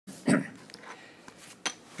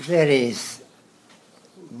There is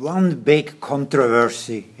one big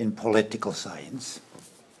controversy in political science,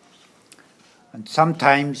 and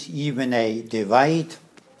sometimes even a divide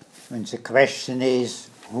when the question is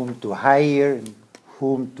whom to hire and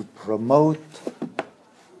whom to promote,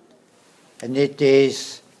 and it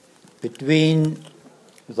is between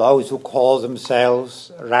those who call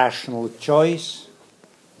themselves rational choice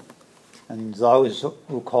and those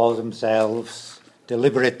who call themselves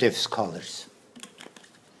deliberative scholars.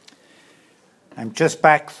 I'm just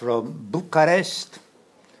back from Bucharest,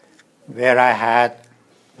 where I had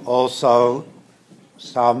also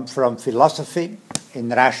some from philosophy in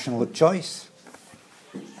rational choice,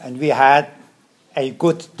 and we had a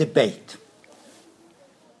good debate.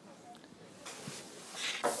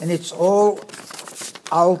 And it's all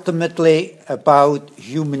ultimately about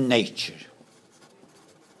human nature.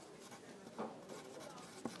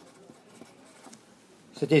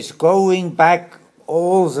 It is going back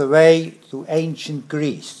all the way to ancient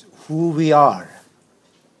Greece, who we are.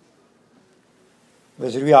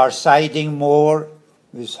 Whether we are siding more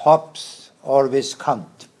with Hobbes or with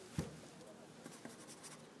Kant.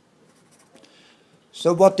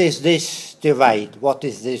 So what is this divide? What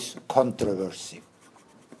is this controversy?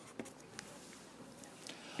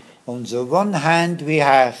 On the one hand, we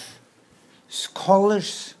have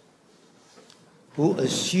scholars who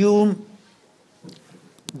assume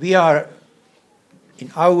we are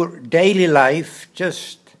in our daily life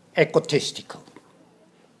just egotistical.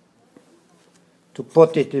 To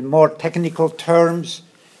put it in more technical terms,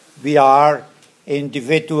 we are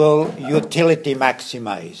individual utility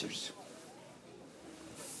maximizers,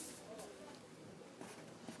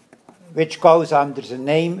 which goes under the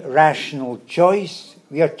name rational choice.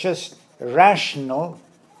 We are just rational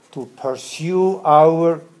to pursue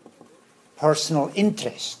our personal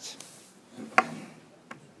interests,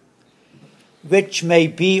 which may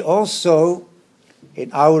be also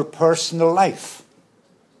in our personal life.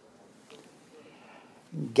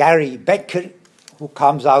 Gary Becker, who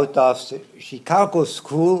comes out of the Chicago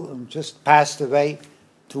School and just passed away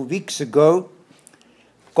 2 weeks ago,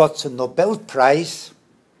 got the Nobel Prize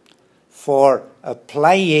for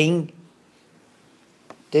applying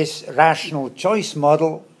this rational choice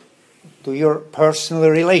model to your personal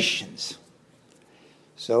relations.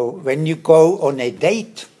 So when you go on a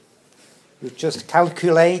date, you just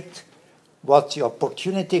calculate what the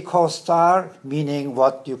opportunity costs are, meaning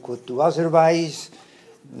what you could do otherwise,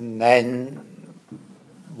 and then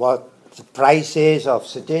what the price is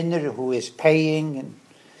of the dinner, who is paying. And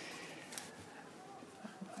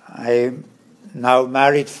I'm now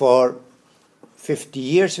married for 50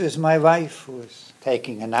 years with my wife, who is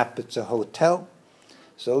taking a nap at the hotel.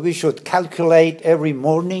 So we should calculate every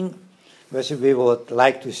morning whether we would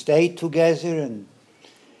like to stay together and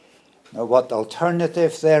what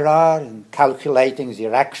alternatives there are, and calculating the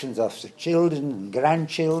reactions of the children and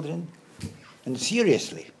grandchildren. And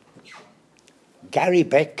seriously, Gary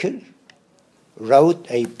Becker wrote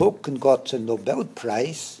a book and got the Nobel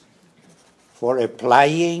Prize for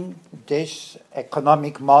applying this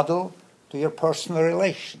economic model to your personal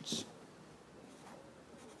relations.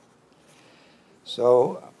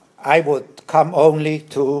 So I would come only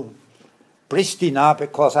to Prishtina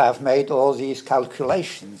because I have made all these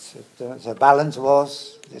calculations. The balance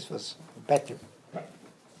was, this was better.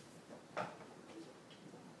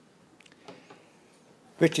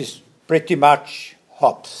 Which is pretty much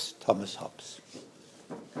Hobbes, Thomas Hobbes.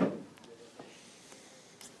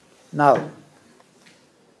 Now,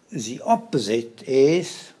 the opposite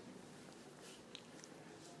is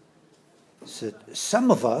that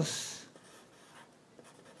some of us,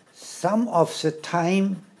 some of the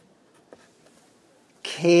time,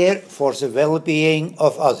 care for the well-being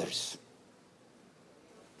of others.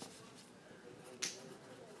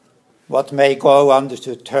 What may go under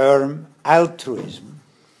the term altruism.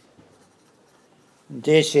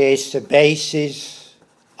 This is the basis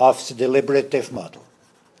of the deliberative model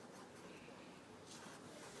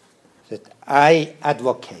that I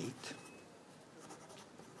advocate.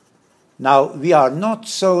 Now, we are not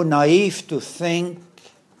so naive to think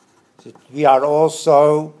that we are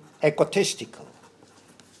also egotistical.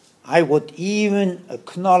 I would even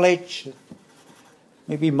acknowledge that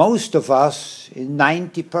maybe most of us, in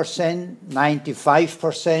 90%,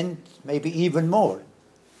 95%, maybe even more,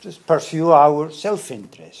 just pursue our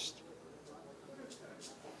self-interest.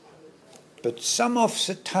 But some of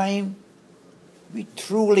the time, we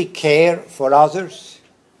truly care for others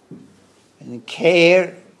and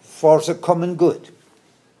care for the common good.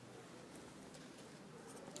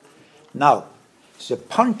 Now, the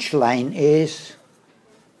punchline is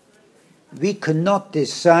we cannot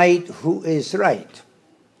decide who is right.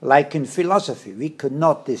 like in philosophy. We could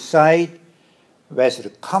not decide whether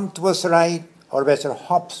Kant was right or whether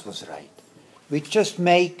Hobbes was right. We just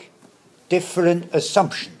make different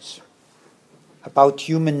assumptions about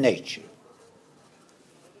human nature.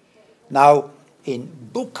 Now, in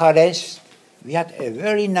Bucharest, we had a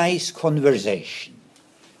very nice conversation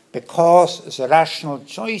because the rational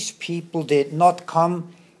choice people did not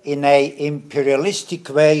come in an imperialistic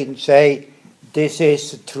way and say, this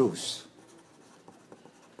is the truth.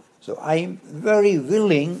 So I'm very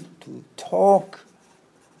willing to talk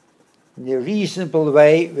in a reasonable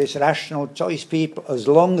way with rational choice people as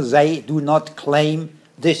long as they do not claim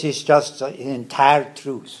this is just the entire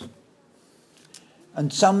truth.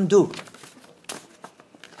 And some do.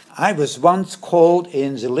 I was once called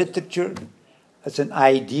in the literature as an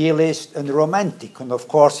idealist and romantic, and of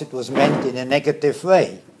course it was meant in a negative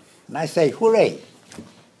way. And I say, hooray!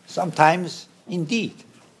 Sometimes, indeed,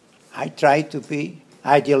 I try to be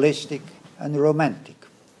idealistic and romantic.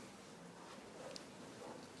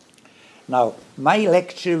 Now, my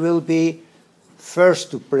lecture will be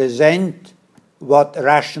first to present what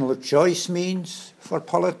rational choice means for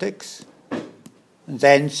politics, and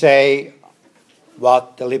then say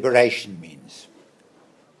what deliberation means.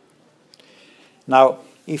 Now,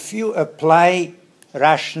 if you apply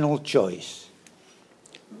rational choice,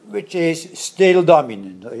 which is still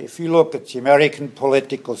dominant, if you look at the American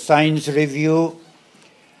Political Science Review,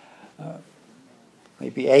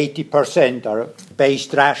 maybe 80% are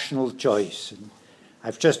based rational choice. And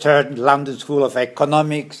I've just heard in the London School of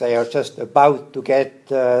Economics, they are just about to get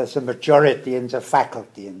the majority in the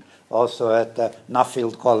faculty, and also at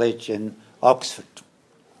Nuffield College in Oxford.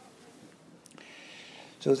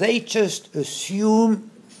 So they just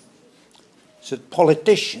assume that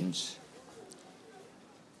politicians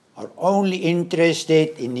are only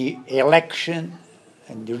interested in the election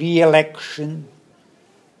and the re-election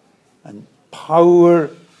and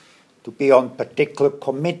power to be on particular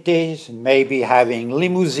committees and maybe having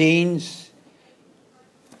limousines.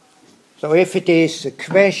 So if it is a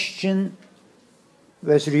question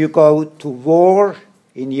whether you go to war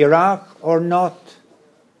in Iraq or not,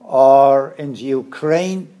 or in the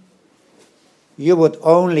Ukraine, you would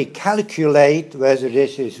only calculate whether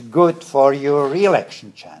this is good for your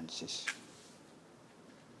re-election chances.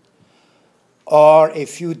 Or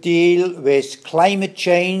if you deal with climate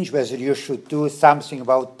change, whether you should do something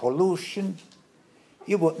about pollution,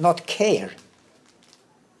 you would not care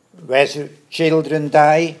whether children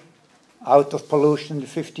die out of pollution in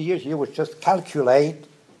 50 years. You would just calculate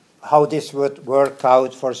how this would work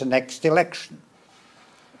out for the next election.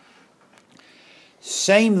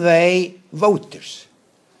 Same way, voters.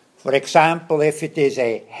 For example, if it is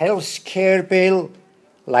a health care bill,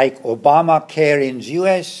 like Obamacare in the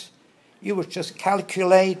US, you would just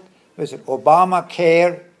calculate whether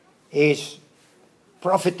Obamacare is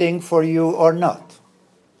profiting for you or not.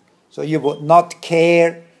 So you would not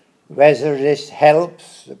care whether this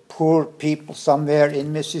helps the poor people somewhere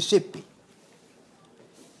in Mississippi.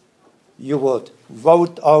 You would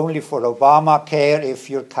vote only for Obamacare if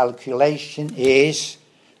your calculation is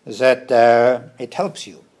that it helps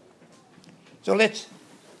you. So let's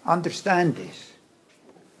understand this.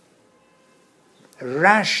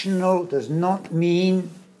 Rational does not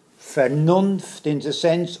mean Vernunft in the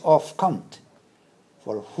sense of Kant,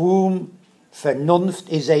 for whom Vernunft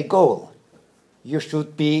is a goal. You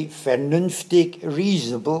should be vernünftig,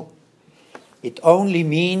 reasonable. It only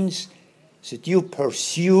means that you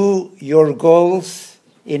pursue your goals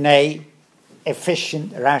in an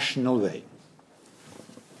efficient, rational way.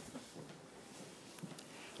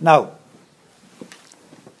 Now,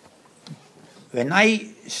 when I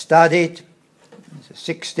studied in the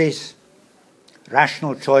 60s,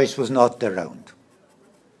 rational choice was not around.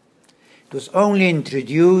 It was only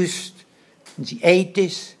introduced in the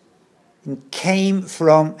 80s and came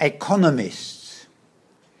from economists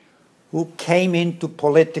who came into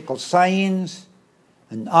political science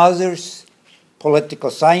and others,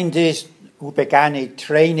 political scientists who began a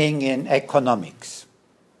training in economics,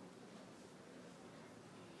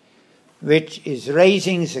 which is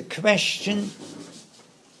raising the question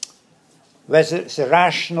whether the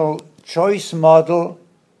rational choice model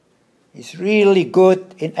is really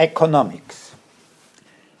good in economics.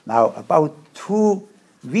 Now, about 2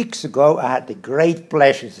 weeks ago, I had the great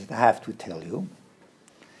pleasure, that I have to tell you.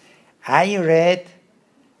 I read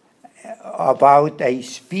about a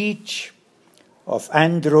speech of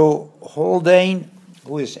Andrew Haldane,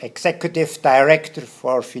 who is Executive Director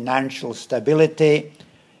for Financial Stability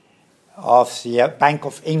of the Bank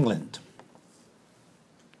of England.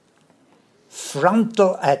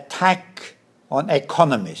 Frontal attack on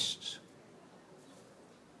economists.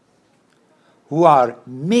 who are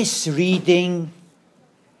misreading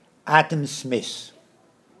Adam Smith.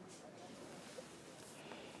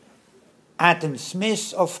 Adam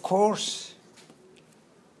Smith, of course,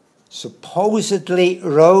 supposedly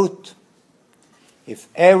wrote, if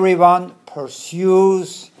everyone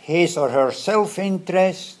pursues his or her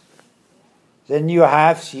self-interest, then you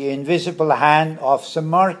have the invisible hand of the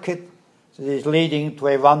market that is leading to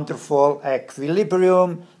a wonderful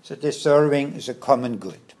equilibrium that is serving the common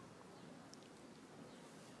good.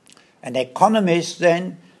 An economist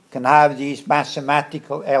then can have these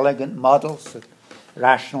mathematical elegant models that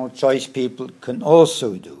rational choice people can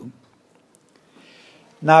also do.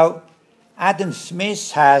 Now, Adam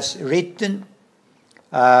Smith has written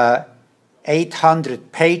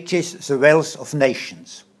 800 pages, The Wealth of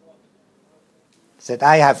Nations, that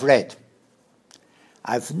I have read.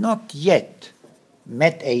 I've not yet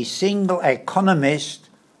met a single economist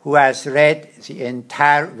who has read the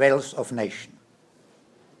entire Wealth of Nations.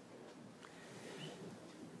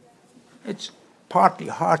 It's partly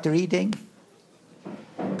hard reading,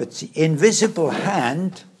 but the invisible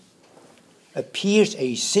hand appears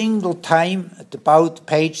a single time at about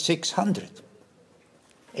page 600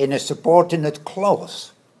 in a subordinate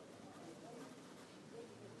clause.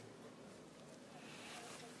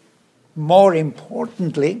 More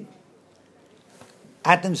importantly,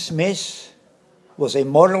 Adam Smith was a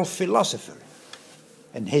moral philosopher,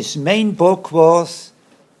 and his main book was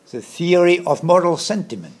The Theory of Moral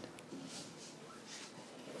Sentiment.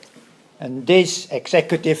 And this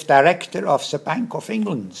executive director of the Bank of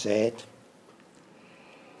England said,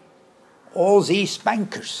 all these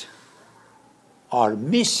bankers are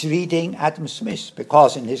misreading Adam Smith,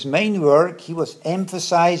 because in his main work he was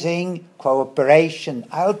emphasizing cooperation,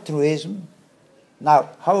 altruism.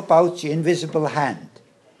 Now, how about the invisible hand?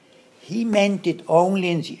 He meant it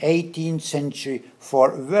only in the 18th century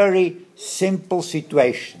for very simple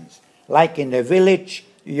situations. Like in a village,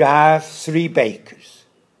 you have 3 bakers.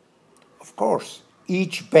 Of course,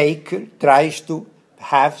 each baker tries to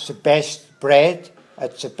have the best bread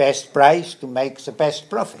at the best price to make the best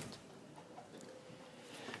profit.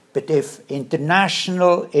 But if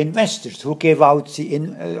international investors who give out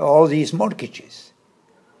all these mortgages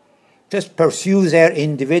just pursue their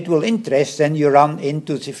individual interests, then you run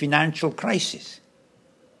into the financial crisis.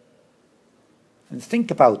 And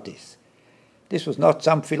think about this. This was not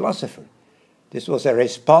some philosopher. This was a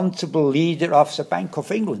responsible leader of the Bank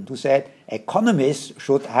of England who said economists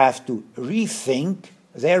should have to rethink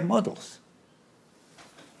their models.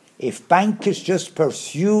 If bankers just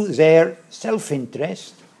pursue their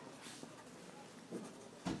self-interest,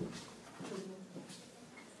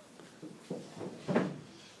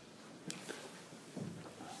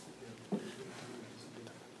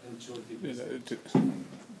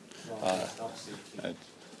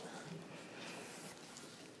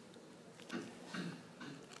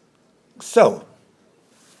 so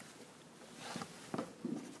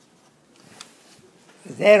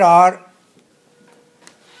there are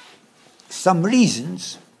some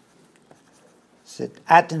reasons that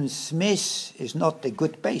Adam Smith is not a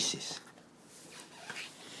good basis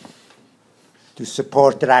to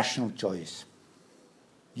support rational choice.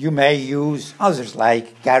 You may use others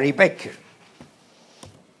like Gary Becker.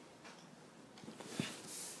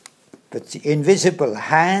 But the invisible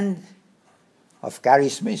hand of Gary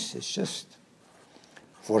Smith is just,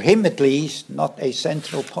 for him at least, not a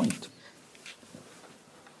central point.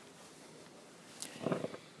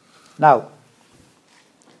 Now,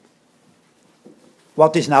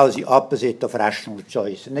 what is now the opposite of rational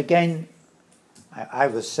choice? And again, I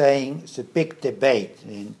was saying it's a big debate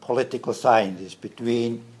in political science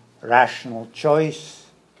between rational choice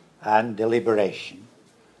and deliberation.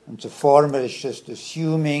 And the former is just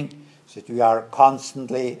assuming that we are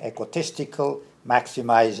constantly egotistical,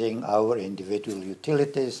 maximizing our individual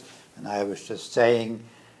utilities. And I was just saying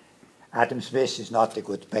Adam Smith is not a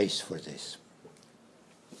good base for this.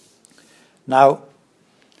 Now,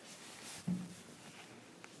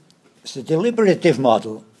 the deliberative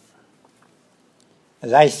model,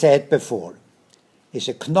 as I said before, is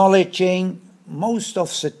acknowledging most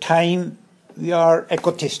of the time we are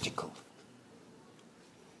egotistical,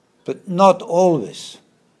 but not always.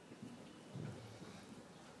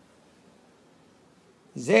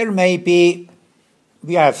 There may be,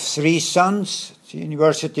 we have 3 sons at the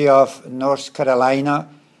University of North Carolina,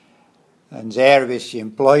 and there with the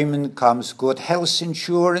employment comes good health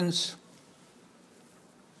insurance.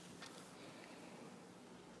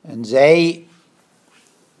 And they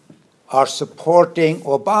are supporting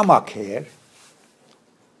Obamacare,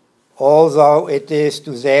 although it is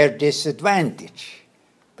to their disadvantage,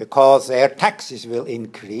 because their taxes will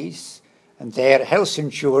increase, and their health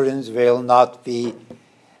insurance will not be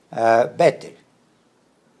better.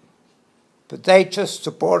 But they just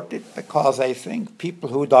support it because they think people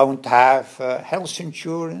who don't have health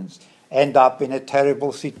insurance end up in a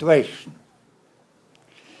terrible situation.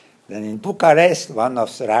 Then in Bucharest, one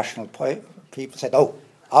of the rational people said, oh,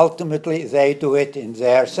 ultimately they do it in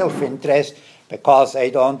their self-interest because they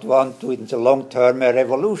don't want to, in the long term, a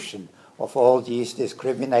revolution of all these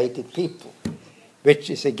discriminated people, which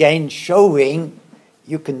is again showing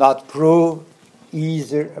you cannot prove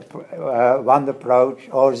either one approach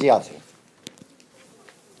or the other.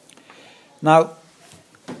 Now,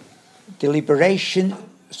 deliberation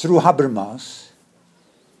through Habermas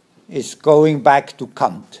is going back to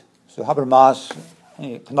Kant. So Habermas,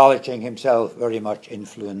 acknowledging himself very much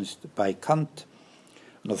influenced by Kant,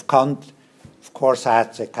 and of Kant, of course,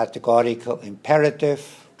 had a categorical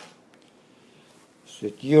imperative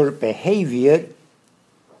that your behavior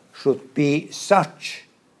should be such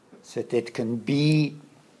that it can be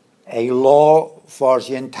a law for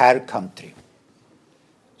the entire country.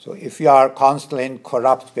 So if you are constantly in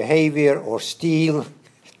corrupt behavior or steal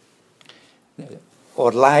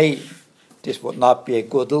or lie, this would not be a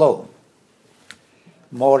good law.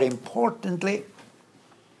 More importantly,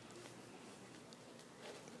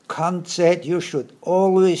 Kant said you should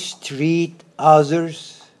always treat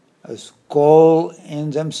others as goal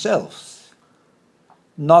in themselves,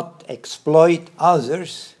 not exploit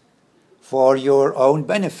others for your own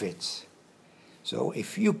benefits. So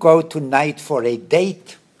if you go tonight for a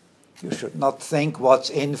date, you should not think what's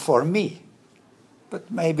in for me, but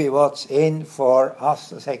maybe what's in for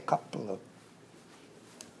us as a couple.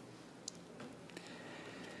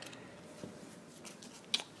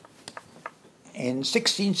 In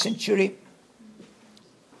 16th century,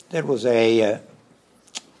 there was a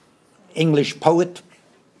English poet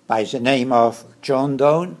by the name of John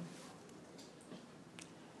Donne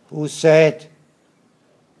who said,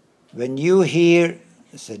 when you hear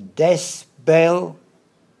the death bell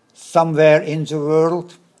somewhere in the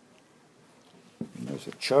world, there's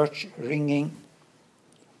a church ringing,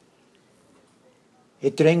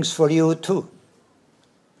 it rings for you too.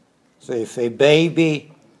 So if a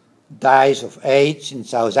baby dies of AIDS in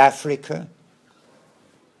South Africa,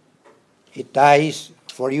 it dies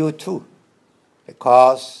for you too,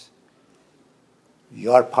 because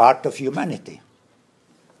you are part of humanity.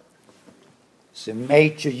 The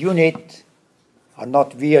major unit are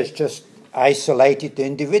not we as just isolated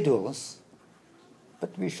individuals,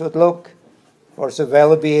 but we should look for the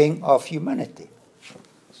well-being of humanity.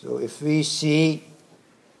 So if we see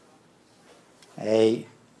a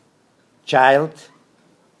child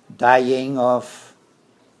dying of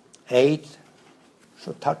AIDS, it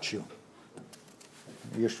should touch you.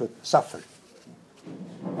 You should suffer,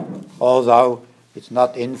 although it's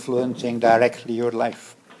not influencing directly your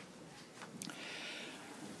life.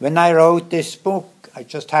 When I wrote this book, I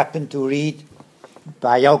just happened to read a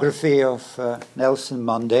biography of Nelson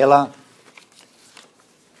Mandela,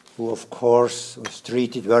 who of course was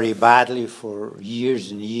treated very badly for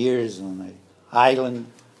years and years on an island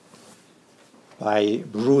by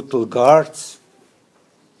brutal guards.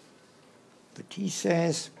 But he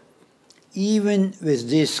says, even with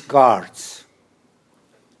these guards,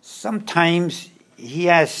 sometimes he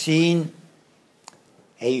has seen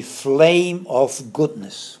a flame of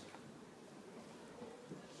goodness.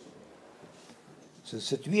 So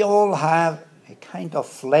that we all have a kind of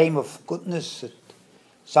flame of goodness that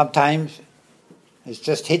sometimes is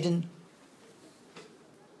just hidden.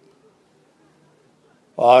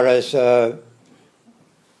 Or as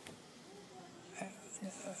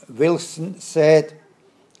Wilson said,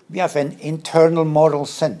 we have an internal moral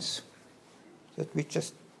sense that we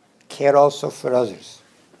just care also for others.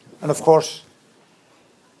 And of course,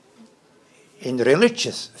 in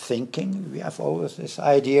religious thinking, we have always this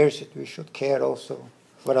idea that we should care also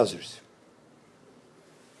for others.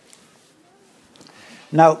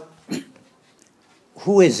 Now,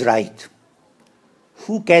 who is right?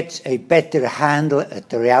 Who gets a better handle at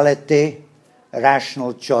the reality,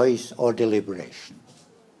 rational choice, or deliberation?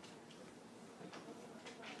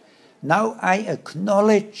 Now I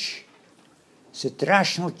acknowledge that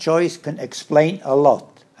rational choice can explain a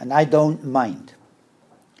lot, and I don't mind.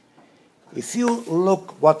 If you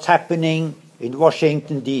look what's happening in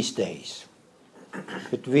Washington these days,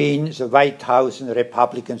 between the White House and the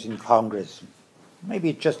Republicans in Congress,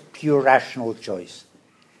 maybe just pure rational choice.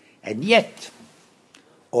 And yet,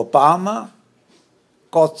 Obama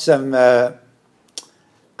got some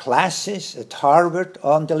classes at Harvard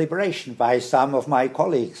on deliberation by some of my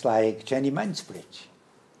colleagues, like Jenny Mansbridge.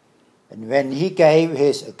 And when he gave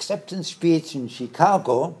his acceptance speech in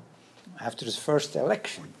Chicago, after his first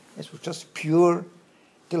election. This was just pure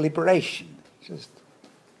deliberation. Just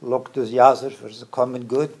looked to the others for the common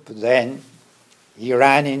good, but then he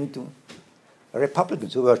ran into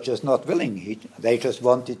Republicans who were just not willing. They just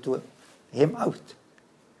wanted him out.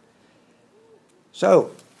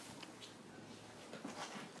 So,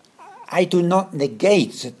 I do not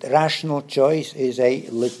negate that rational choice is a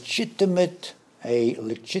legitimate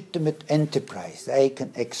enterprise. They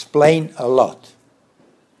can explain a lot.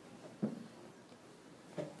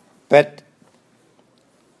 But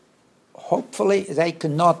hopefully they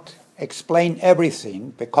cannot explain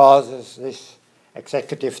everything, because as this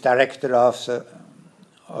executive director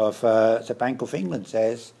of the Bank of England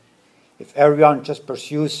says, if everyone just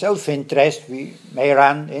pursues self-interest, we may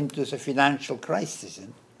run into the financial crisis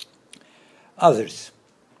and others.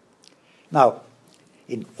 Now,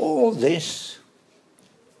 in all this,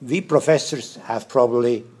 we professors have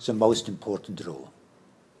probably the most important role,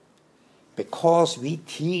 because we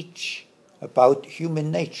teach about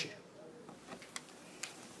human nature.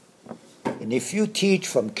 And if you teach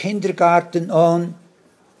from kindergarten on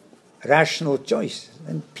rational choice,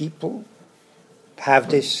 then people have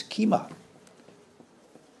this schema.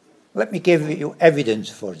 Let me give you evidence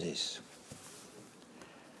for this.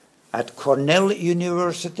 At Cornell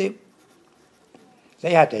University,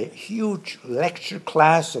 they had a huge lecture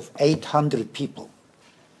class of 800 people.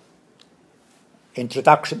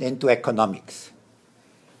 Introduction into economics.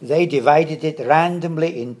 They divided it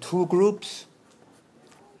randomly in 2 groups,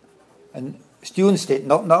 and students did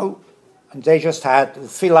not know, and they just had to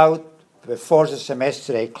fill out before the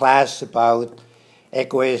semester a class about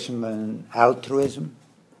egoism and altruism.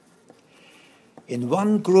 In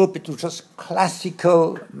one group, it was just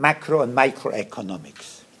classical macro and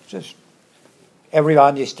microeconomics. Just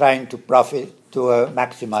everyone is trying to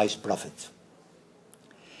maximize profits.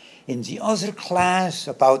 In the other class,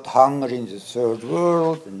 about hunger in the third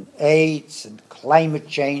world, and AIDS, and climate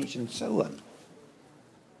change, and so on.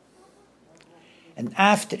 And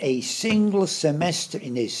after a single semester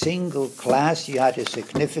in a single class, you had a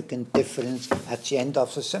significant difference at the end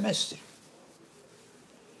of the semester,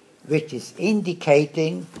 which is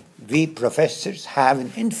indicating we professors have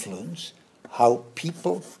an influence how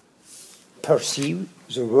people perceive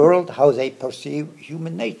the world, how they perceive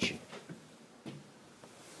human nature.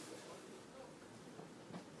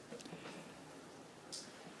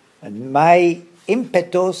 And my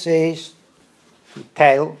impetus is to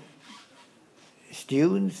tell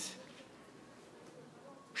students,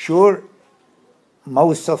 sure,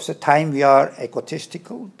 most of the time we are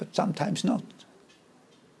egotistical, but sometimes not.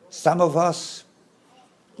 Some of us,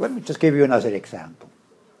 let me just give you another example.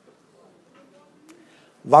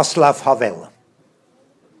 Václav Havel.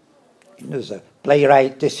 He was a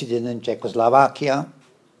playwright, dissident in Czechoslovakia.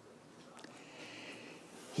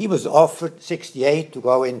 He was offered 68 to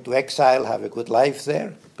go into exile, have a good life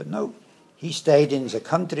there, but no. He stayed in the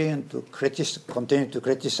country and to continue to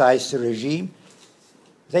criticize the regime.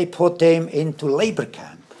 They put him into labor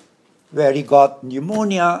camp, where he got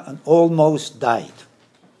pneumonia and almost died.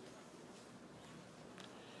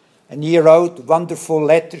 And he wrote wonderful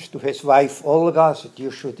letters to his wife Olga, that you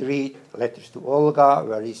should read letters to Olga,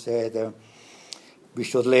 where he said we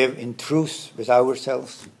should live in truth with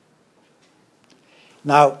ourselves.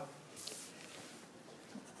 Now,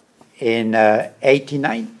 in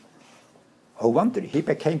 89, oh wonder, he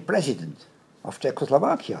became president of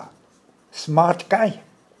Czechoslovakia. Smart guy.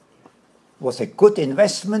 Was a good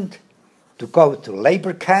investment to go to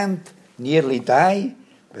labor camp, nearly die,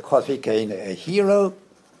 because he became a hero.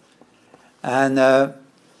 And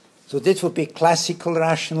so this would be classical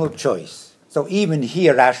rational choice. So even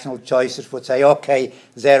here, rational choices would say, okay,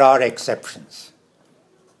 there are exceptions,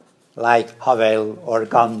 like Havel or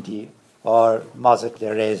Gandhi or Mother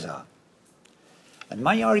Teresa. And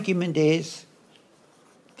my argument is,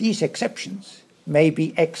 these exceptions may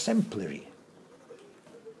be exemplary.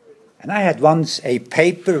 And I had once a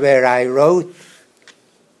paper where I wrote,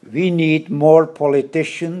 we need more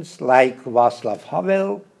politicians like Václav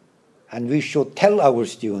Havel, and we should tell our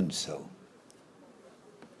students so.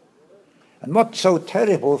 And what's so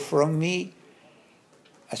terrible from me,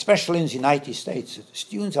 especially in the United States,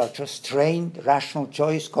 students are just trained, rational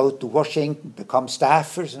choice, go to Washington, become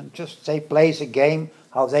staffers, and just they play the game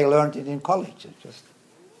how they learned it in college.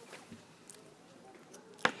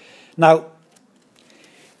 Now,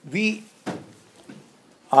 we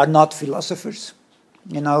are not philosophers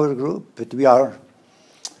in our group, but we are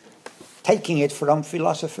taking it from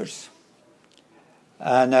philosophers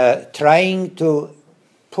and trying to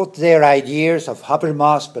put their ideas of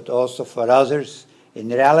Habermas, but also for others, in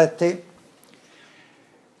reality.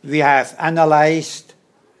 We have analyzed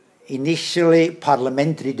initially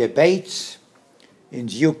parliamentary debates in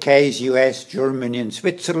the UK, US, Germany, and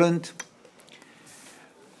Switzerland.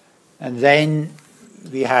 And then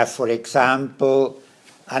we have, for example,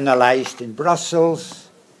 analyzed in Brussels,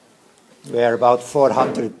 where about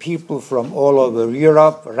 400 people from all over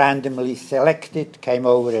Europe, randomly selected, came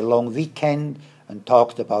over a long weekend and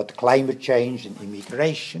talked about climate change and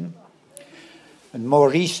immigration. And more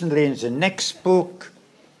recently, in the next book,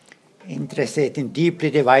 interested in deeply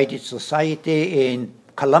divided society in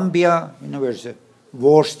Colombia, where the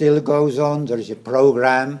war still goes on. There is a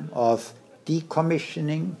program of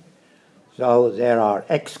decommissioning. So there are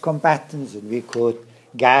ex-combatants, and we could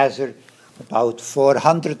gather about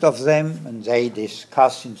 400 of them, and they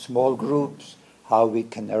discuss in small groups how we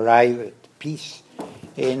can arrive at peace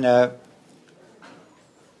in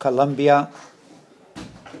Colombia.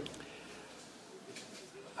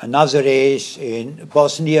 Another is in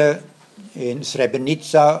Bosnia, in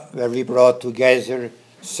Srebrenica, where we brought together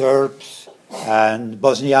Serbs and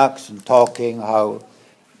Bosniaks and talking how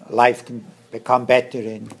life can become better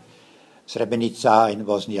in Srebrenica, in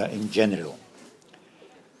Bosnia in general.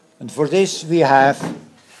 And for this we have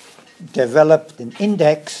developed an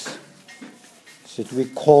index that we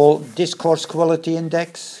call Discourse Quality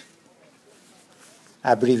Index,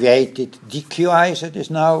 abbreviated DQI, that is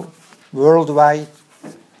now worldwide,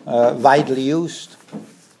 widely used.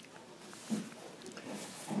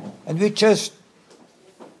 And we just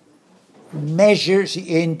measure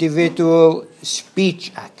the individual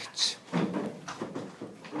speech acts.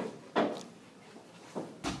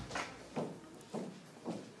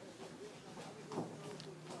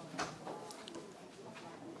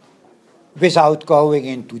 Without going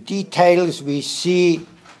into details, we see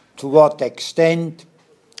to what extent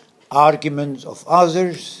arguments of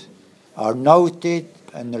others are noted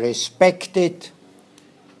and respected,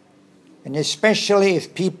 and especially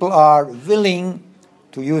if people are willing,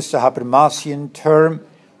 to use the Habermasian term,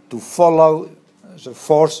 to follow the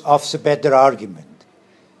force of the better argument.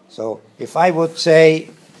 So if I would say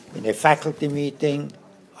in a faculty meeting,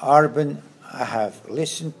 Arben, I have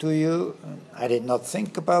listened to you, I did not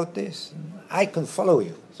think about this, I can follow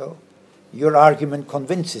you, so your argument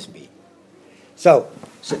convinces me. So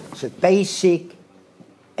the basic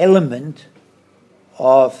element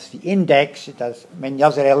of the index, it has many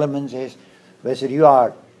other elements, is whether you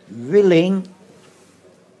are willing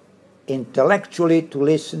intellectually to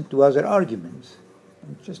listen to other arguments,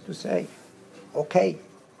 and just to say, okay,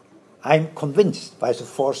 I'm convinced by the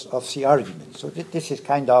force of the argument. So this is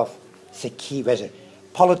kind of the key, whether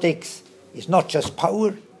politics is not just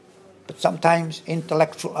power, but sometimes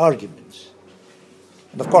intellectual arguments.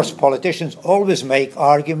 And of course, politicians always make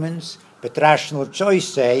arguments, but rational choice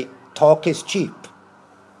say, talk is cheap.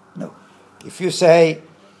 No. If you say,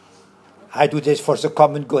 I do this for the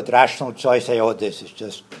common good, rational choice say, oh, this is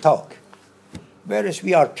just talk. Whereas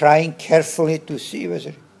we are trying carefully to see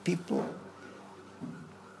whether people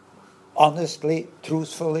honestly,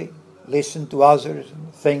 truthfully listen to others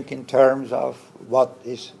and think in terms of what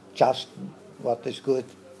is just, what is good,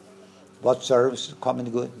 what serves the common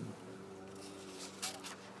good.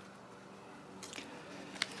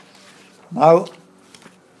 Now,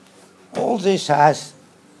 all this has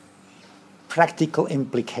practical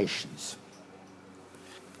implications.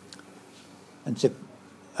 And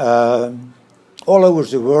all over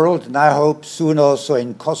the world, and I hope soon also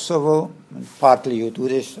in Kosovo, and partly you do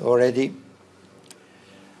this already.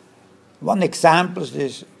 One example that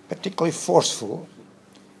is particularly forceful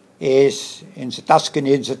is in the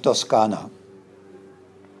Tuscany, in the Toscana,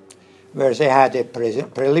 where they had a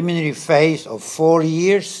preliminary phase of 4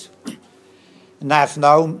 years and have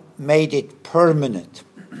now made it permanent.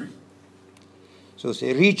 So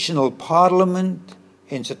the regional parliament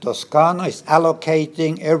in the Toscana is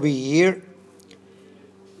allocating every year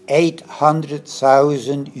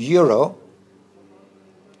 €800,000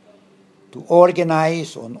 to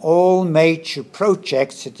organize on all major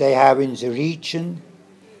projects that they have in the region,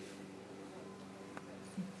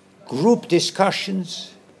 group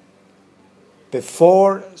discussions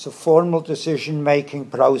before the formal decision-making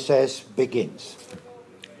process begins.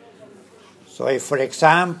 So if, for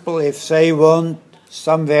example, if they want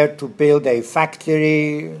somewhere to build a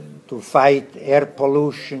factory to fight air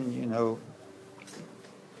pollution,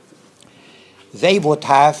 they would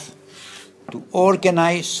have to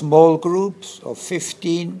organize small groups of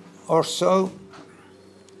 15 or so.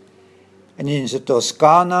 And in the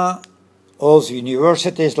Toscana, all the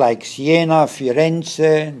universities like Siena,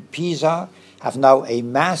 Firenze, and Pisa have now a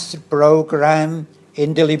master program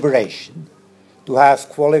in deliberation to have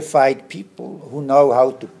qualified people who know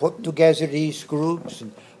how to put together these groups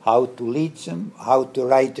and how to lead them, how to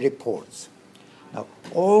write reports. Now,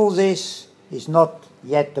 all this is not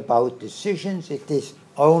yet about decisions, it is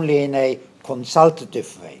only in a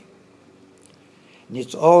consultative way. And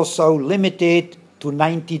it's also limited to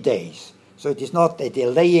 90 days. So it is not a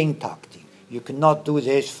delaying tactic. You cannot do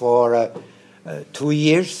this for 2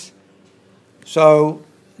 years. So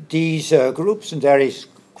these groups, and there is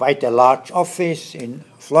quite a large office in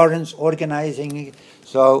Florence organizing it.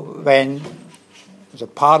 So when the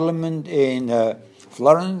parliament in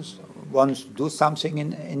Florence wants to do something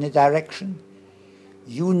in a direction,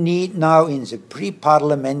 you need now in the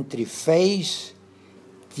pre-parliamentary phase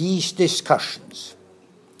these discussions,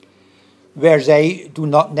 where they do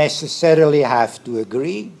not necessarily have to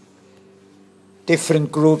agree.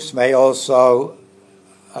 Different groups may also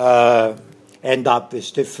end up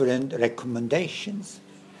with different recommendations.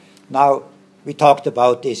 Now, we talked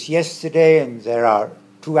about this yesterday, and there are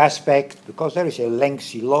two aspects, because there is a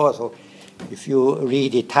lengthy law. So if you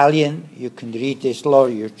read Italian, you can read this law.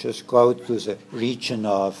 You just go to the region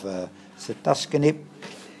of the Tuscany.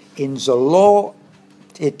 In the law,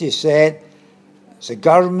 it is said the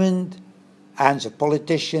government and the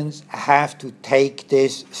politicians have to take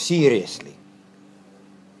this seriously.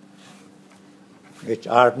 Which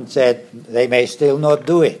Arden said they may still not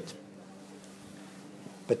do it.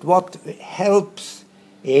 But what helps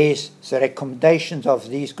is the recommendations of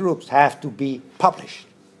these groups have to be published.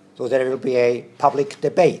 So there will be a public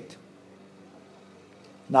debate.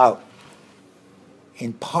 Now,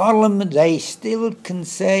 in Parliament, they still can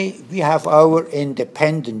say, we have our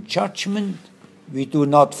independent judgment. We do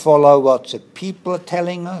not follow what the people are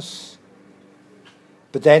telling us.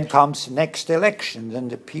 But then comes the next election,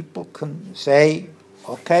 and the people can say,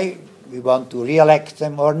 okay, we want to re-elect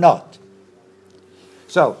them or not.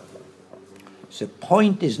 So, the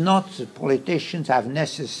point is not that politicians have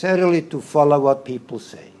necessarily to follow what people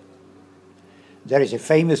say. There is a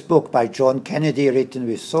famous book by John Kennedy written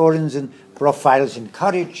with Sorensen, Profiles in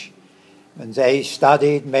Courage, when they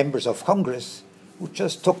studied members of Congress who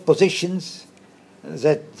just took positions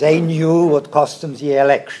that they knew would cost them the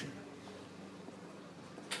election.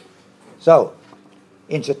 So,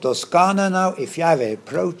 in the Toscana now, if you have a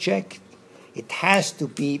project, it has to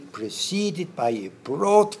be preceded by a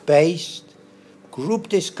broad-based group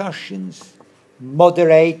discussions,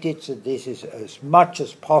 moderated, so this is as much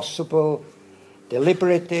as possible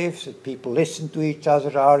deliberative, so people listen to each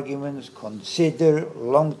other's arguments, consider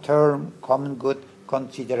long-term common good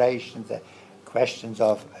considerations, the questions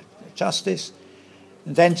of justice.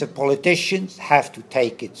 And then the politicians have to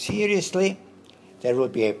take it seriously. There will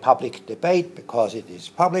be a public debate because it is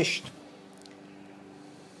published.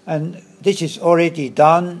 And this is already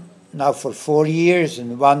done now for 4 years.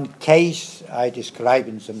 In one case I describe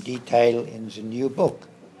in some detail in the new book.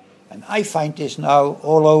 And I find this now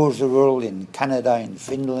all over the world, in Canada, in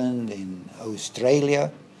Finland, in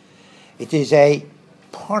Australia. It is a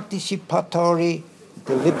participatory,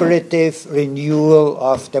 deliberative renewal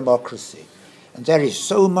of democracy. And there is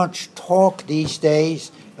so much talk these days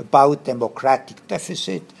about democratic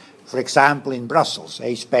deficit. For example, in Brussels,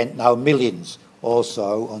 they spend now millions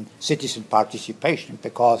also on citizen participation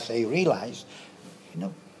because they realize,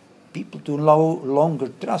 people do no longer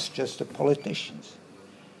trust just the politicians.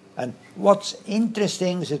 And what's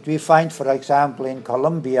interesting is that we find, for example, in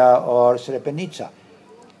Colombia or Srebrenica,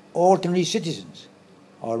 ordinary citizens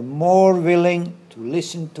are more willing to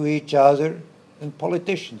listen to each other than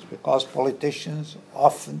politicians, because politicians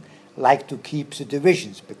often like to keep the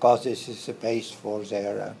divisions, because this is the base for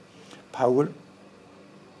their power.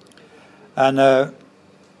 And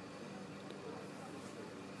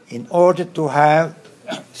in order to have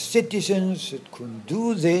citizens that can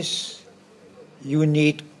do this, you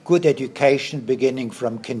need good education beginning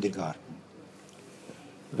from kindergarten,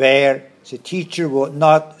 where the teacher would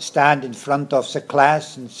not stand in front of the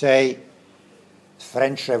class and say, the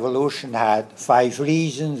French Revolution had 5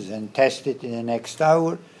 reasons and test it in the next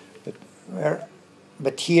hour, but where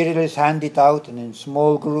material is handed out and in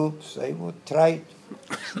small groups, they would try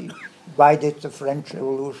to see why did the French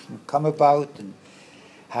Revolution come about, and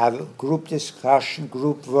have group discussion,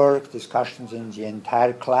 group work, discussions in the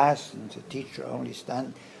entire class, and the teacher only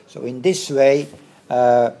stand. So in this way,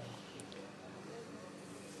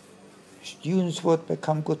 students would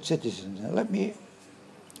become good citizens. Now let me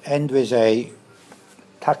end with a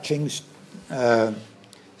touching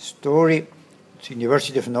story. The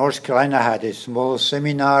University of North Carolina had a small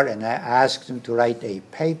seminar, and I asked them to write a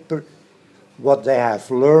paper, what they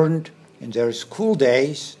have learned in their school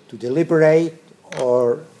days to deliberate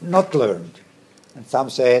or not learned. And some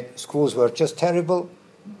said schools were just terrible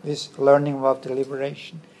with learning about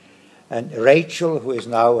deliberation. And Rachel, who is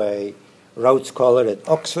now a Rhodes Scholar at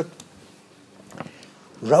Oxford,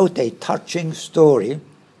 wrote a touching story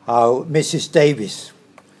how Mrs. Davis,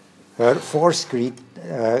 her fourth grade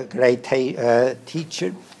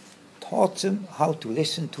teacher, taught them how to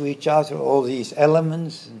listen to each other, all these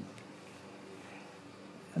elements.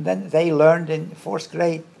 And then they learned in fourth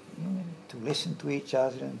grade to listen to each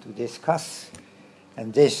other and to discuss.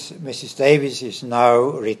 And this Mrs. Davis is now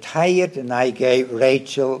retired, and I gave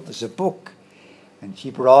Rachel the book. And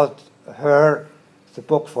she brought her the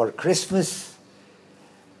book for Christmas,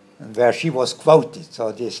 and where she was quoted.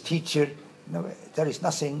 So this teacher, there is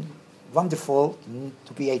nothing wonderful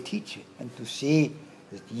to be a teacher and to see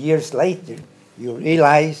that years later you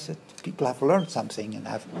realize that people have learned something and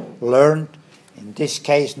have learned, in this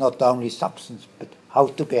case, not only substance, but how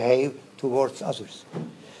to behave towards others.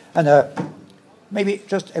 And maybe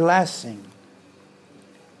just a last thing.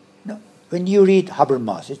 When you read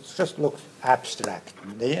Habermas, it just looks abstract.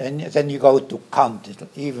 And then you go to Kant, it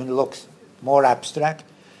even looks more abstract.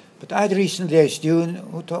 But I had recently a student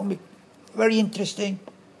who told me, very interesting,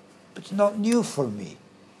 but it's not new for me.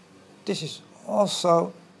 This is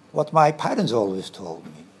also what my parents always told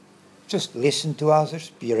me. Just listen to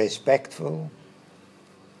others, be respectful,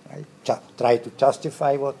 right? Try to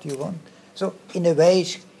justify what you want. So in a way,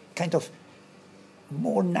 it's kind of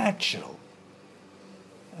more natural.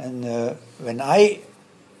 And when I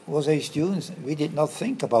was a student, we did not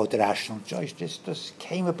think about rational choice. This just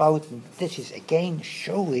came about, and this is again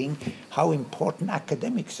showing how important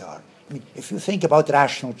academics are. I mean, if you think about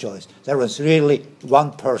rational choice, there was really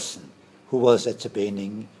one person who was at the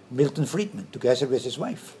beginning, Milton Friedman, together with his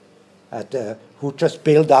wife, who just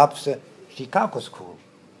built up the Chicago School.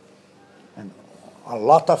 And a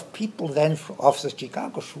lot of people then of the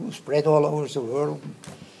Chicago School spread all over the world.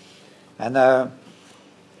 And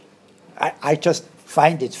I just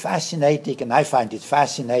find it fascinating, and I find it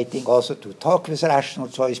fascinating also to talk with rational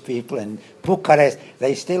choice people. In Bucharest,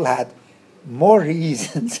 they still had more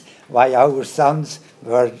reasons why our sons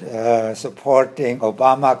were supporting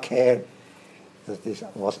Obamacare. That this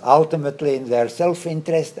was ultimately in their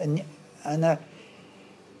self-interest. And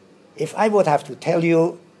if I would have to tell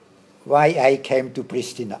you why I came to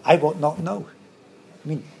Prishtina, I would not know. I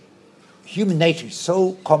mean, human nature is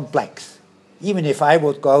so complex. Even if I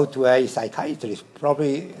would go to a psychiatrist,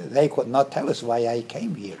 probably they could not tell us why I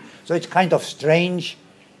came here. So it's kind of strange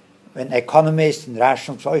when economists and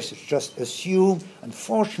rational choices just assume.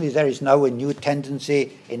 Unfortunately, there is now a new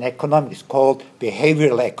tendency in economics called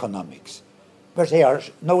behavioral economics, where they are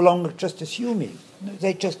no longer just assuming.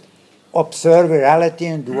 They just observe reality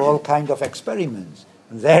and do all kinds of experiments.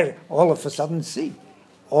 And there, all of a sudden, see,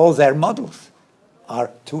 all their models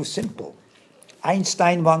are too simple.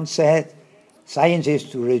 Einstein once said, science is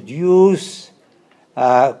to reduce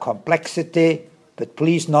complexity, but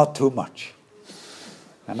please not too much.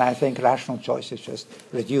 And I think rational choice is just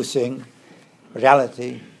reducing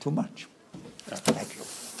reality too much.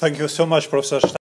 Thank you so much, Professor Steiner.